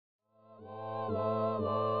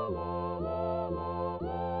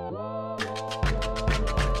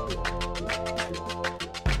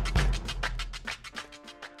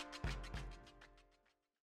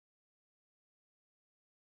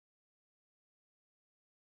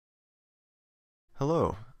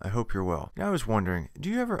Hello, I hope you're well. I was wondering, do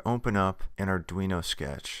you ever open up an Arduino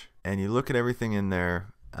sketch and you look at everything in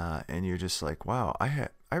there and you're just like, wow, I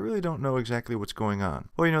really don't know exactly what's going on.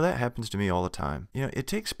 Well, that happens to me all the time. It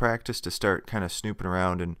takes practice to start kind of snooping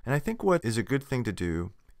around, and I think what is a good thing to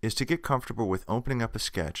do is to get comfortable with opening up a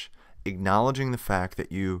sketch, acknowledging the fact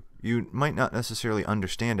that you might not necessarily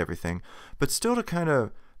understand everything, but still to kind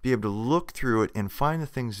of be able to look through it and find the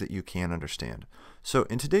things that you can understand. So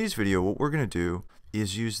in today's video, what we're going to do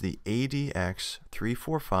is use the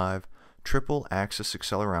ADXL345 triple axis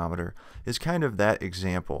accelerometer as kind of that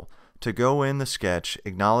example to go in the sketch,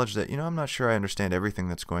 acknowledge that, I'm not sure I understand everything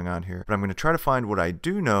that's going on here, but I'm going to try to find what I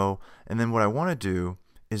do know, and then what I want to do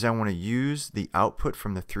is I want to use the output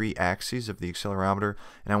from the three axes of the accelerometer,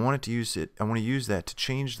 and I want to use that to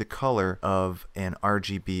change the color of an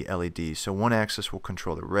RGB LED. So one axis will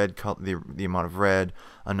control the red color, the amount of red,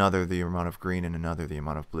 another the amount of green, and another the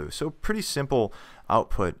amount of blue. So pretty simple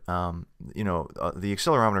output. The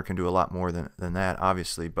accelerometer can do a lot more than that,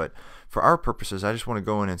 obviously, but for our purposes, I just want to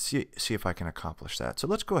go in and see if I can accomplish that. So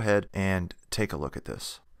let's go ahead and take a look at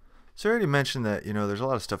this. So I already mentioned that there's a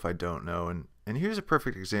lot of stuff I don't know, and here's a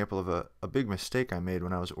perfect example of a big mistake I made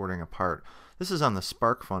when I was ordering a part. This is on the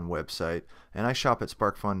SparkFun website, and I shop at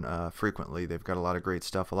SparkFun frequently. They've got a lot of great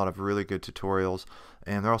stuff, a lot of really good tutorials,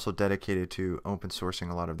 and they're also dedicated to open sourcing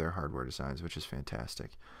a lot of their hardware designs, which is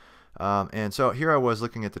fantastic. And so here I was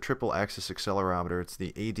looking at the triple axis accelerometer. It's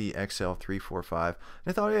the ADXL345, and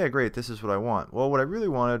I thought, yeah, great, this is what I want. Well, what I really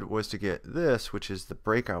wanted was to get this, which is the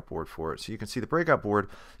breakout board for it. So you can see the breakout board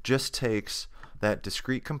just takes that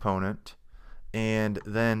discrete component, and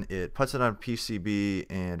then it puts it on PCB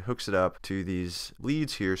and hooks it up to these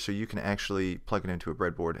leads here, so you can actually plug it into a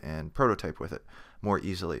breadboard and prototype with it more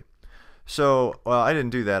easily. So, well, I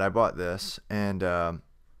didn't do that. I bought this, and at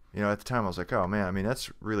the time I was like, oh man, that's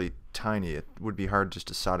really tiny. It would be hard just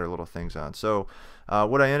to solder little things on. So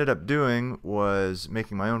what I ended up doing was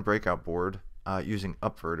making my own breakout board using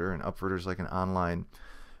Upverter, and Upverter is like an online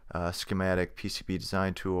schematic PCB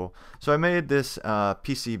design tool. So I made this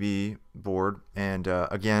PCB board, and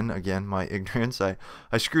again my ignorance, I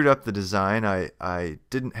screwed up the design. I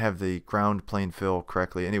didn't have the ground plane fill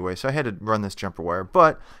correctly anyway, so I had to run this jumper wire,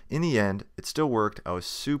 but in the end it still worked. I was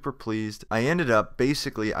super pleased. I ended up,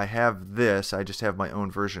 basically, I have this, I just have my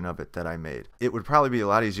own version of it that I made. It would probably be a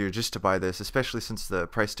lot easier just to buy this, especially since the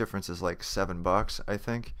price difference is like $7, I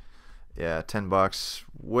think. Yeah, $10,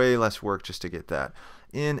 way less work just to get that.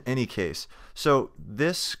 In any case, so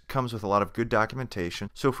this comes with a lot of good documentation.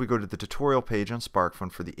 So if we go to the tutorial page on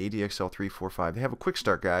SparkFun for the ADXL345, they have a quick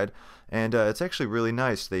start guide, and it's actually really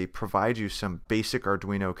nice. They provide you some basic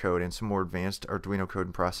Arduino code and some more advanced Arduino code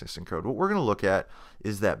and processing code. What we're going to look at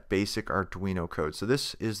is that basic Arduino code. So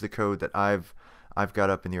this is the code that I've got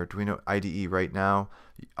up in the Arduino IDE right now.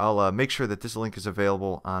 I'll make sure that this link is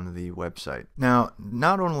available on the website. Now,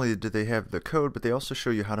 not only do they have the code, but they also show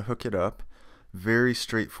you how to hook it up. Very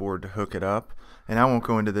straightforward to hook it up, and I won't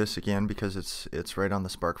go into this again because it's right on the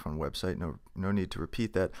SparkFun website. No need to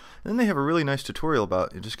repeat that. And then they have a really nice tutorial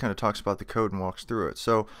about it. Just kind of talks about the code and walks through it.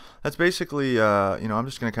 So that's basically I'm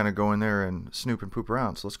just going to kind of go in there and snoop and poop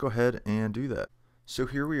around. So let's go ahead and do that. So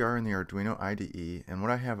here we are in the Arduino IDE, and what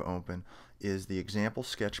I have open is the example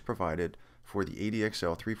sketch provided for the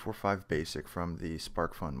ADXL345 basic from the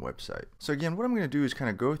SparkFun website. So again, what I'm going to do is kind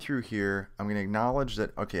of go through here. I'm going to acknowledge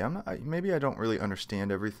that, okay, maybe I don't really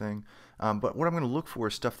understand everything, but what I'm going to look for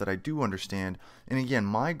is stuff that I do understand. And again,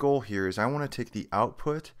 my goal here is I want to take the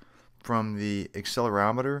output from the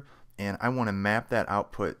accelerometer, and I want to map that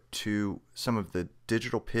output to some of the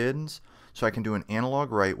digital pins so I can do an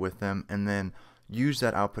analog write with them, and then use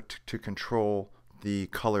that output to control the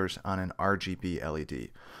colors on an RGB LED.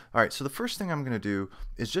 Alright, so the first thing I'm going to do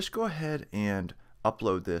is just go ahead and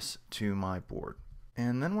upload this to my board.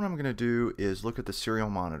 And then what I'm going to do is look at the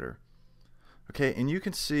serial monitor. Okay, and you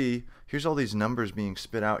can see here's all these numbers being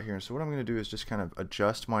spit out here. So what I'm going to do is just kind of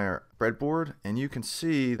adjust my breadboard, and you can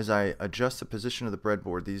see as I adjust the position of the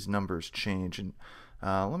breadboard, these numbers change. And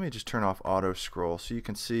let me just turn off auto scroll so you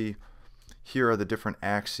can see here are the different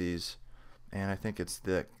axes. And I think that's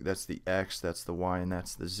the X, that's the Y, and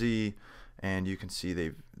that's the Z, and you can see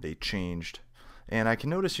they changed. And I can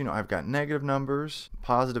notice, I've got negative numbers,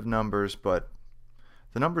 positive numbers, but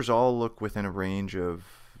the numbers all look within a range of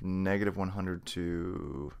 -100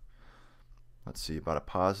 to let's see, about a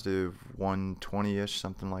positive 120-ish,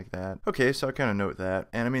 something like that. Okay, so I kind of note that.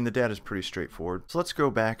 And I mean, the data is pretty straightforward. So let's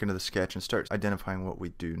go back into the sketch and start identifying what we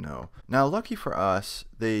do know. Now, lucky for us,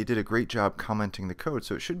 they did a great job commenting the code,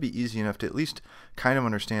 so it should be easy enough to at least kind of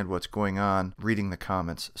understand what's going on reading the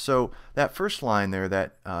comments. So that first line there,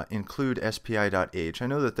 that include spi.h, I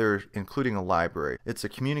know that they're including a library. It's a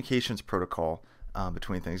communications protocol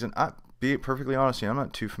between things. And be perfectly honest, I'm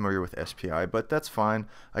not too familiar with SPI, but that's fine.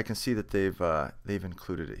 I can see that they've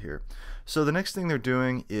included it here. So the next thing they're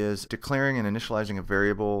doing is declaring and initializing a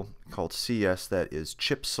variable called CS that is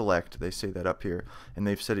chip select. They say that up here, and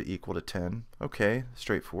they've set it equal to 10. Okay,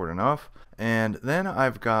 straightforward enough. And then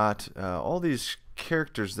I've got all these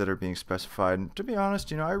characters that are being specified. And to be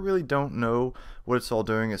honest, I really don't know what it's all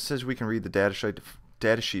doing. It says we can read the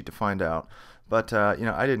data sheet to find out. But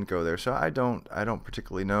I didn't go there, so I don't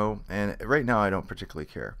particularly know, and right now I don't particularly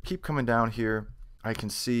care. Keep coming down here. I can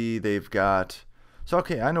see they've got. So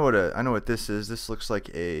okay, I know what this is. This looks like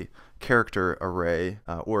a character array,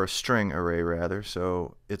 or a string array rather.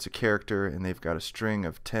 So it's a character, and they've got a string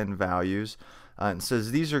of 10 values, and it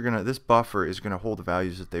says this buffer is gonna hold the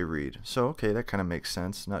values that they read. So okay, that kind of makes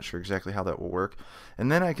sense. Not sure exactly how that will work. And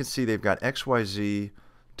then I can see they've got XYZ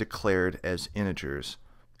declared as integers.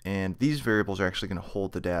 And these variables are actually going to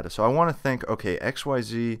hold the data. So I want to think, okay,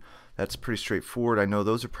 XYZ, that's pretty straightforward. I know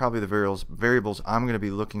those are probably the variables I'm going to be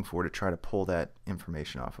looking for to try to pull that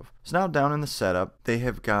information off of. So now down in the setup, they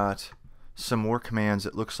have got some more commands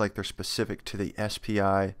that looks like they're specific to the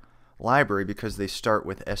SPI library because they start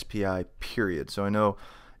with SPI period. So I know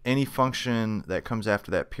any function that comes after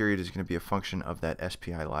that period is going to be a function of that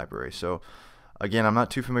SPI library. So again, I'm not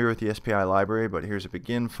too familiar with the SPI library, but here's a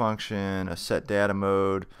begin function, a set data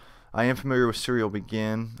mode. I am familiar with serial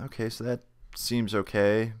begin. Okay, so that seems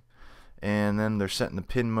okay. And then they're setting the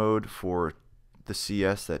pin mode for the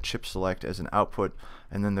CS, that chip select, as an output,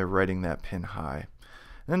 and then they're writing that pin high.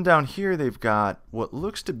 And then down here they've got what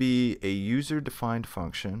looks to be a user-defined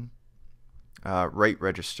function, write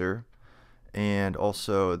register, and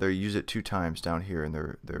also they use it 2 times down here, and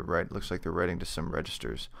looks like they're writing to some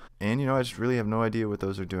registers. And I just really have no idea what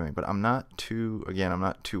those are doing, but I'm not too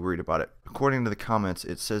worried about it. According to the comments,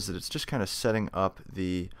 it says that it's just kind of setting up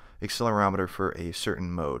the accelerometer for a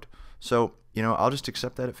certain mode. So I'll just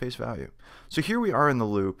accept that at face value. So here we are in the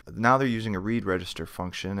loop. Now they're using a read register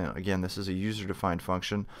function, and again, this is a user-defined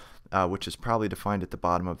function, which is probably defined at the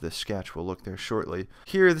bottom of this sketch. We'll look there shortly.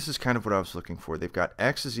 Here, this is kind of what I was looking for. They've got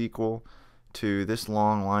X is equal to this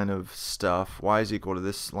long line of stuff, Y is equal to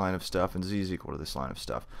this line of stuff, and Z is equal to this line of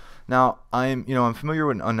stuff. Now, I'm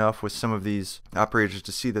familiar enough with some of these operators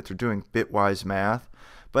to see that they're doing bitwise math,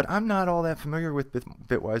 but I'm not all that familiar with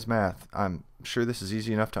bitwise math. I'm sure this is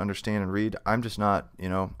easy enough to understand and read. I'm just not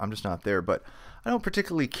there, but I don't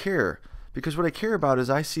particularly care, because what I care about is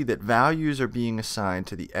I see that values are being assigned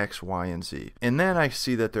to the X, Y, and Z. And then I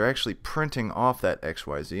see that they're actually printing off that X,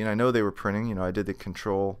 Y, Z, and I know they were printing, I did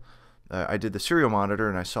the I did the serial monitor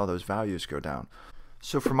and I saw those values go down.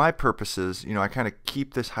 So for my purposes, I kind of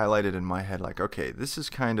keep this highlighted in my head like, okay, this is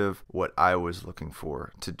kind of what I was looking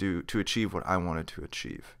for to achieve what I wanted to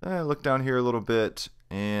achieve. Then I look down here a little bit,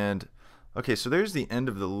 and okay, so there's the end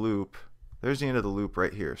of the loop. There's the end of the loop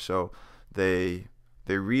right here. So they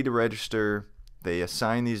read a register, they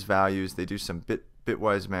assign these values, they do some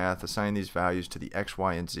bitwise math, assign these values to the X,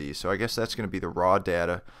 Y, and Z. So I guess that's going to be the raw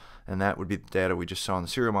data, and that would be the data we just saw in the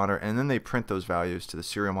serial monitor, and then they print those values to the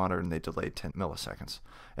serial monitor and they delay 10 milliseconds.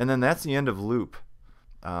 And then that's the end of loop.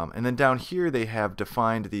 And then down here they have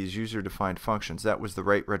defined these user-defined functions. That was the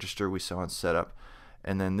write register we saw in setup,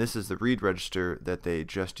 and then this is the read register that they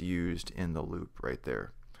just used in the loop right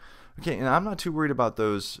there. Okay, and I'm not too worried about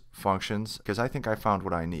those functions because I think I found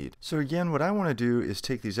what I need. So again, what I want to do is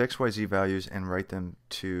take these XYZ values and write them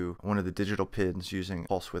to one of the digital pins using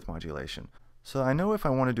pulse width modulation. So I know if I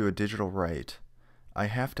want to do a digital write, I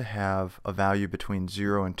have to have a value between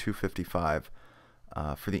 0 and 255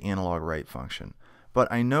 for the analog write function. But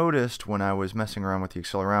I noticed when I was messing around with the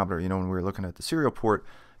accelerometer, when we were looking at the serial port,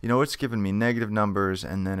 it's given me negative numbers,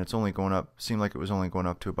 and then it's only going up, seemed like it was only going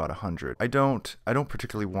up to about 100. I don't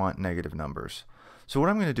particularly want negative numbers. So what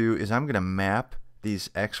I'm going to do is I'm going to map these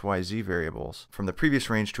XYZ variables from the previous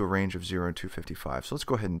range to a range of 0 and 255. So let's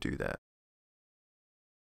go ahead and do that.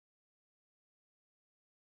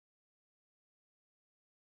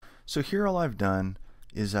 So here all I've done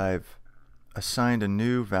is I've assigned a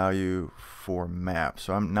new value for map.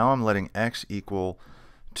 So now I'm letting X equal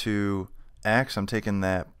to X. I'm taking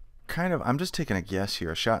that I'm just taking a guess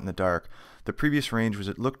here, a shot in the dark. The previous range was,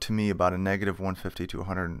 it looked to me, about a negative 150 to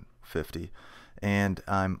 150. And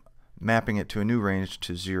I'm mapping it to a new range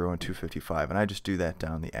to 0 and 255, and I just do that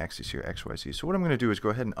down the axis here, XYZ. So what I'm going to do is go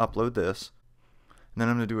ahead and upload this, and then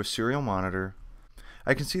I'm going to do a serial monitor.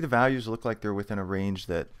 I can see the values look like they're within a range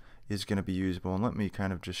that is going to be usable, and let me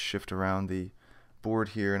kind of just shift around the board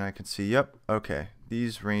here, and I can see, yep, okay,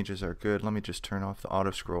 these ranges are good. Let me just turn off the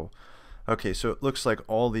auto scroll. Okay, so it looks like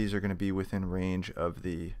all these are going to be within range of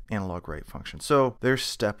the analog write function. So there's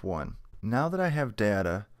step one. Now that I have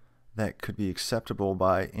data that could be acceptable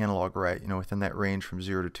by analog write, within that range from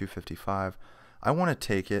 0 to 255, I want to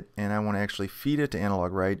take it and I want to actually feed it to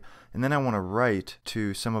analog write, and then I want to write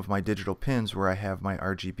to some of my digital pins where I have my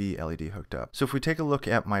RGB LED hooked up. So if we take a look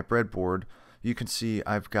at my breadboard, you can see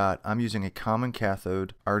I'm using a common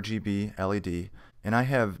cathode RGB LED, and I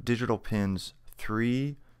have digital pins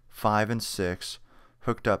 3, 5, and 6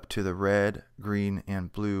 hooked up to the red, green,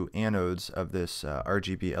 and blue anodes of this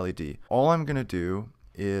RGB LED. All I'm going to do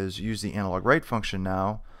is use the analog write function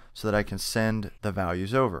now so that I can send the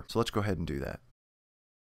values over. So let's go ahead and do that.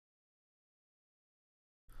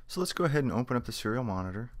 So let's go ahead and open up the serial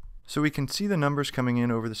monitor. So we can see the numbers coming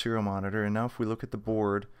in over the serial monitor, and now if we look at the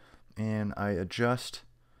board and I adjust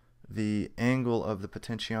the angle of the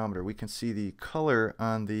potentiometer, we can see the color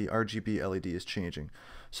on the RGB LED is changing.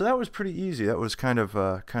 So that was pretty easy. That was kind of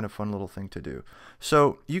a fun little thing to do.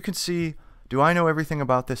 So you can see, do I know everything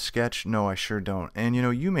about this sketch? No, I sure don't. And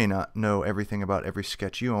you may not know everything about every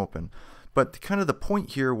sketch you open. But kind of the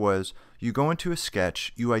point here was you go into a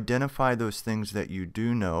sketch, you identify those things that you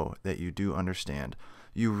do know, that you do understand.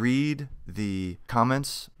 You read the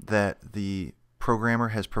comments that the programmer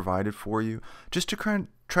has provided for you, just to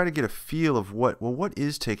try to get a feel of what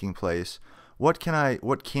is taking place, what can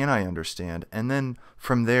I understand, and then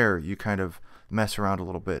from there you kind of mess around a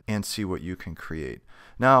little bit and see what you can create.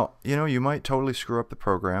 Now, you might totally screw up the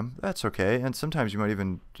program. That's okay, and sometimes you might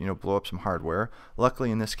even blow up some hardware.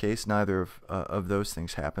 Luckily in this case neither of those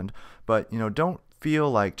things happened, but don't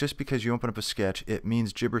feel like just because you open up a sketch it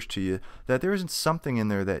means gibberish to you, that there isn't something in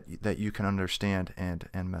there that you can understand and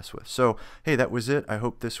mess with. So hey, that was it. I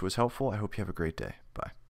hope this was helpful. I hope you have a great day.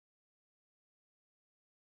 Bye.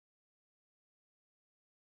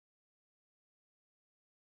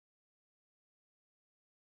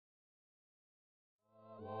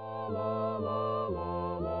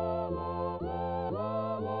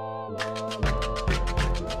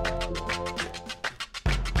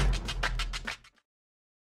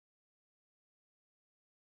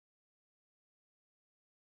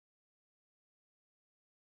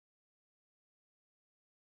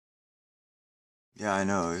 Yeah, I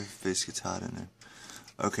know, your face gets hot in there.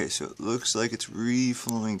 Okay, so it looks like it's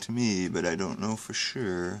reflowing to me, but I don't know for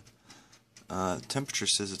sure. Temperature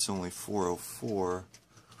says it's only 404,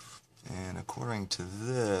 and according to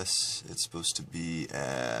this, it's supposed to be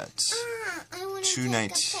at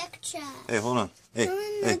 219. Hey, hold on.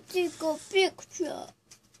 Hey. Take a picture.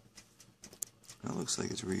 That looks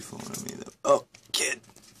like it's reflowing on me, though. Oh, kid.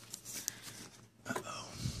 Uh-oh.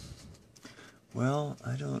 Well,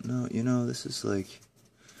 I don't know. This is like,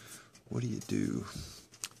 what do you do?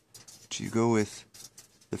 Do you go with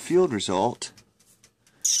the field result,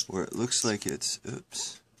 where it looks like it's,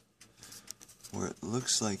 where it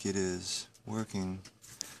looks like it is working,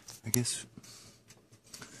 I guess.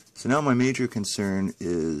 So now my major concern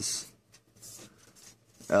is,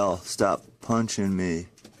 Al, stop punching me.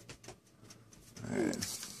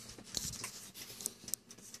 Alright.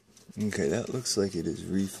 Okay, that looks like it is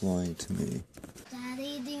reflowing to me.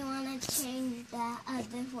 Daddy, do you want to change that a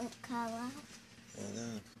different color?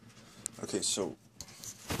 Okay, so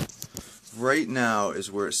right now is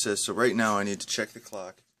where it says, so right now I need to check the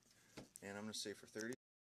clock, and I'm going to say for 30